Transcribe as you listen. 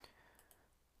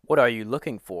What are you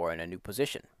looking for in a new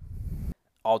position?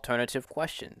 Alternative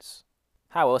questions.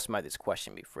 How else might this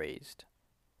question be phrased?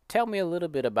 Tell me a little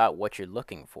bit about what you're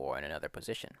looking for in another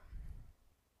position.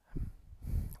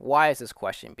 Why is this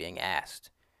question being asked?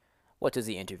 What does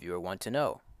the interviewer want to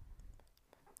know?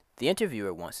 The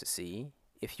interviewer wants to see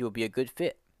if you will be a good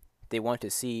fit. They want to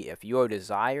see if your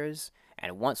desires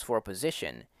and wants for a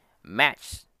position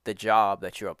match the job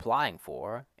that you're applying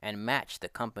for and match the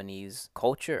company's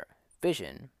culture,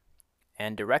 vision,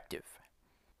 and directive.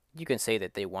 You can say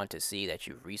that they want to see that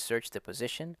you've researched the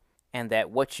position and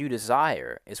that what you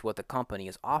desire is what the company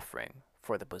is offering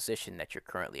for the position that you're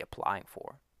currently applying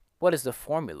for. What is the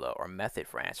formula or method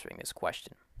for answering this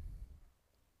question?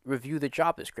 Review the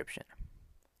job description.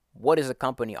 What is the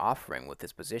company offering with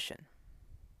this position?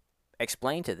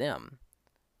 Explain to them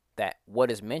that what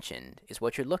is mentioned is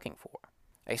what you're looking for.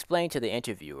 Explain to the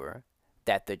interviewer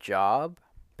that this job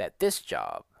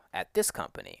at this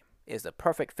company is the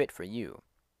perfect fit for you.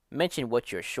 Mention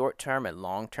what your short-term and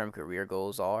long-term career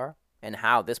goals are and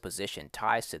how this position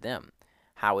ties to them,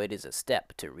 how it is a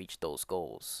step to reach those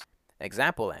goals.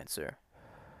 Example answer: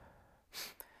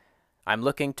 I'm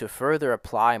looking to further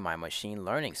apply my machine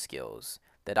learning skills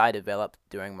that I developed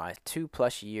during my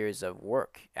 2+ years of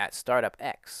work at Startup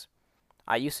X.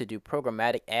 I used to do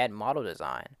programmatic ad model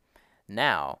design.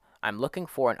 Now, I'm looking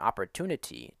for an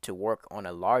opportunity to work on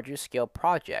a larger scale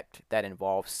project that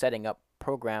involves setting up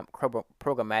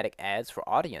programmatic ads for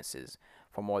audiences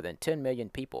for more than 10 million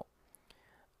people.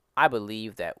 I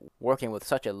believe that working with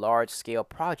such a large scale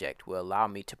project will allow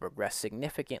me to progress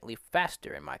significantly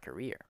faster in my career.